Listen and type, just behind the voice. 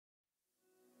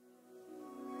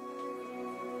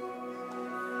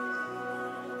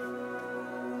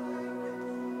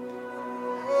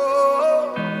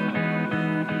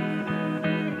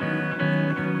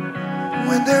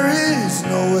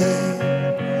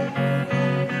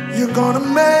you're gonna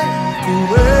make a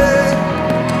way.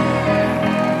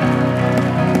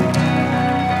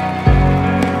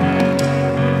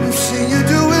 We've seen you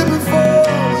do it before,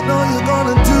 we know you're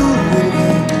gonna do it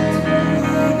again.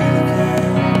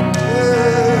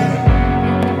 Yeah.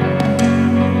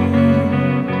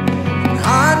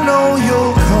 I know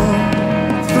you'll come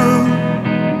through.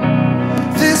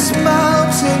 This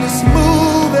mountain is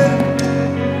moving.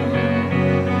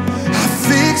 I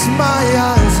fix my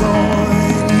eyes on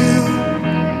you.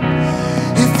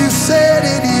 If you say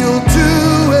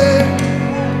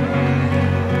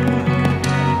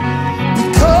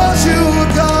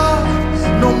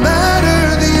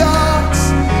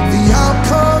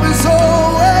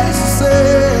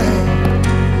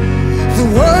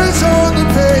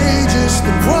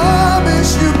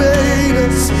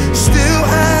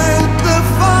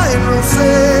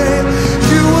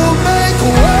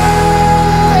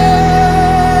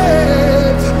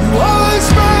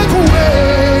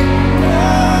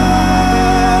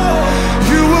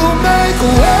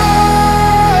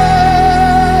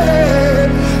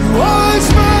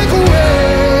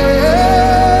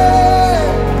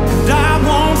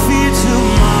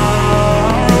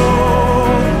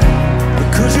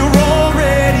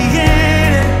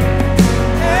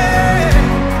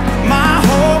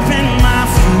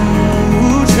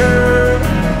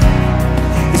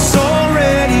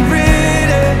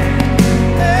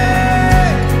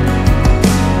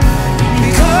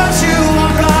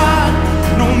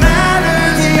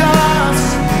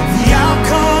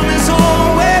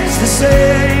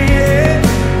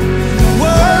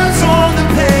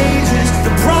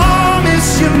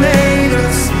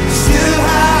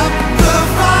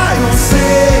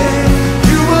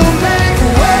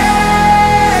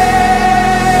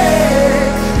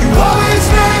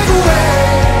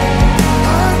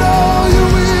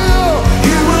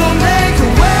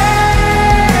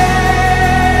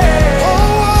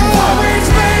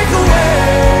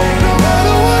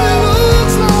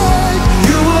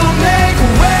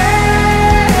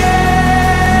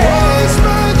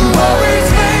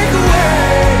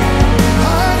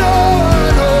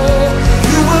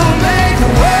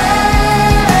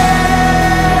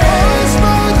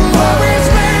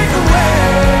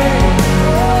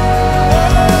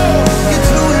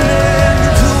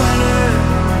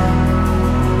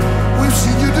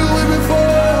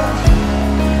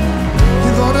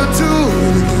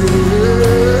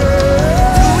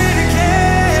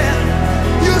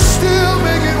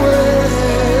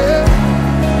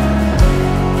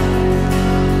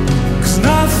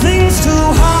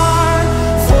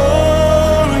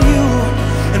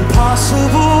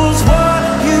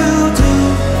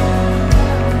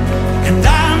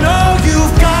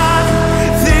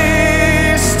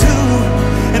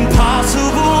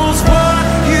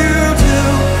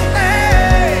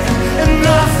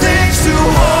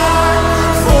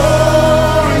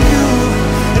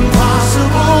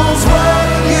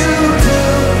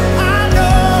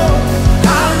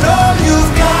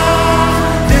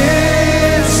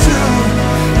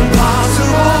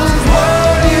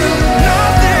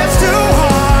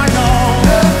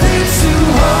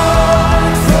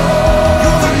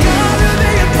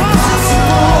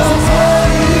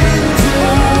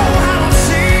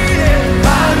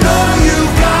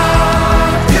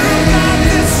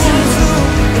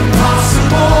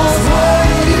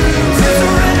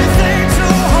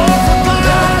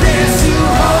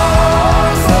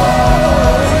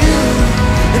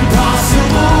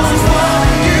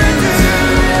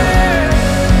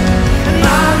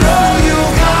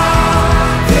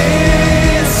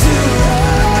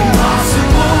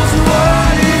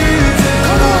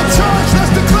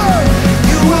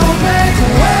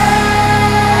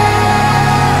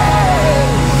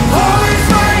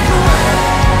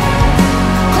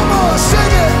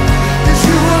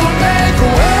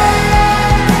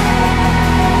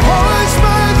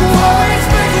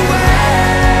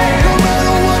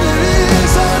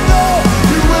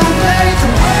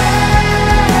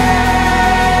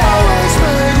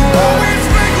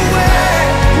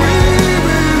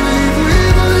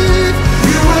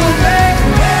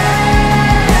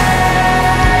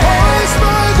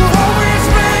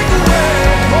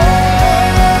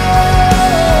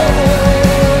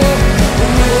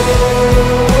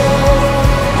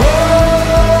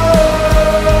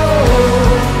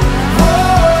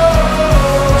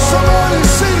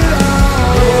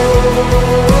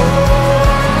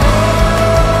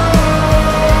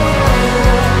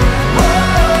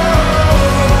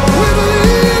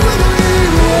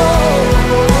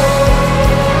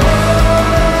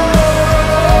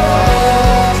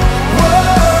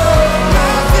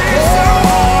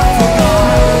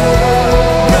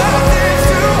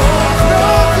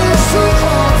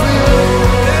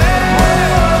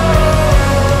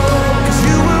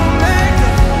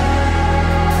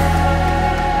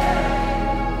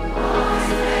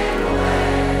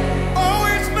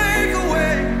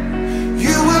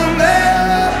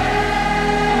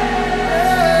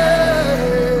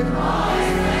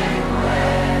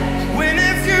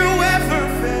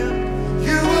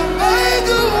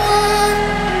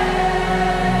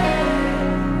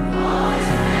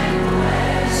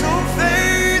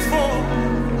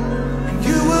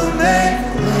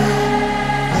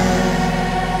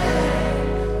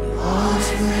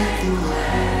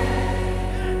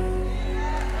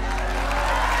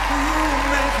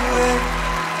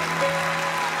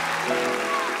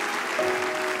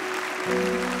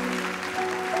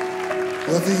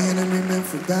What the enemy meant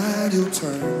for bad, he'll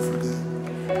turn for good.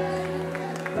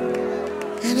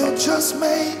 And he'll just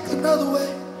make another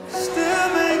way. Still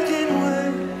making way.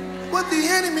 What the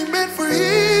enemy meant for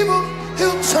evil,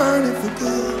 he'll turn it for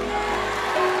good.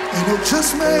 And he'll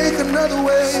just make another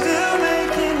way. Still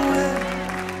making way.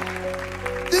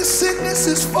 This sickness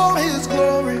is for his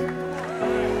glory.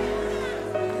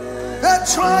 That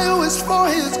trial is for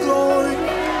his glory.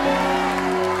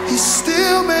 He's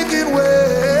still making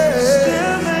way.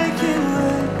 Still making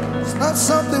way. It's not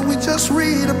something we just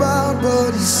read about,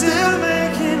 but he's still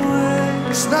making way.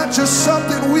 It's not just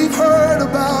something we've heard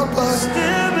about, but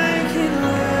still making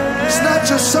way. It's not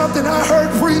just something I heard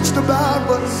preached about,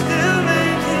 but still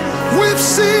making way. We've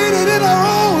seen it in our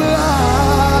own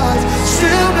lives.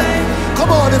 Still making way.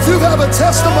 Come on, if you have a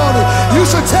testimony, you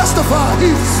should testify.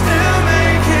 He's still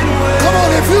making way. Come on,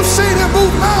 if you've seen him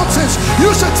move mountains,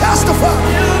 you should testify.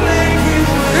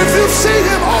 If you've seen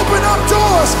him open up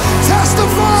doors,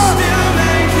 testify. Still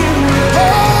making way.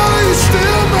 Oh, he's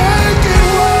still making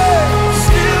way.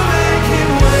 Still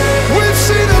making way. We've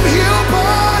seen him heal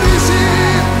bodies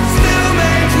here. Still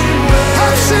making way.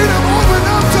 I've seen him open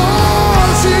up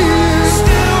doors here.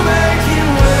 Still making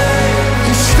way.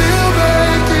 He's still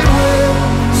making way.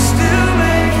 Still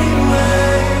making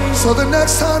way. So the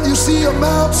next time you see a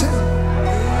mountain,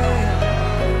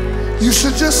 you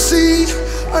should just see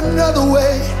another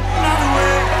way.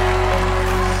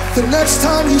 The next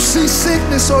time you see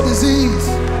sickness or disease,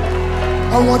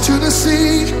 I want you to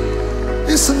see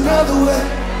it's another way.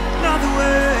 Another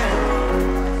way.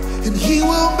 And he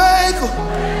will make a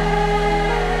way.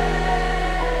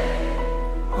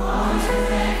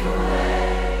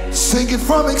 Sing it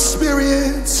from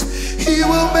experience. He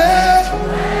will make a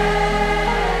way.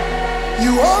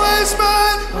 You always make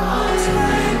a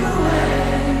way.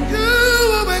 You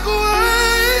will make a way.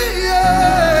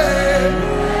 Yeah.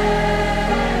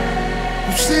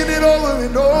 You've seen it over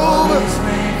and over.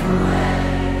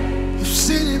 You've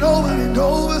seen it over and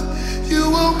over. You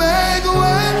will make a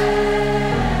way.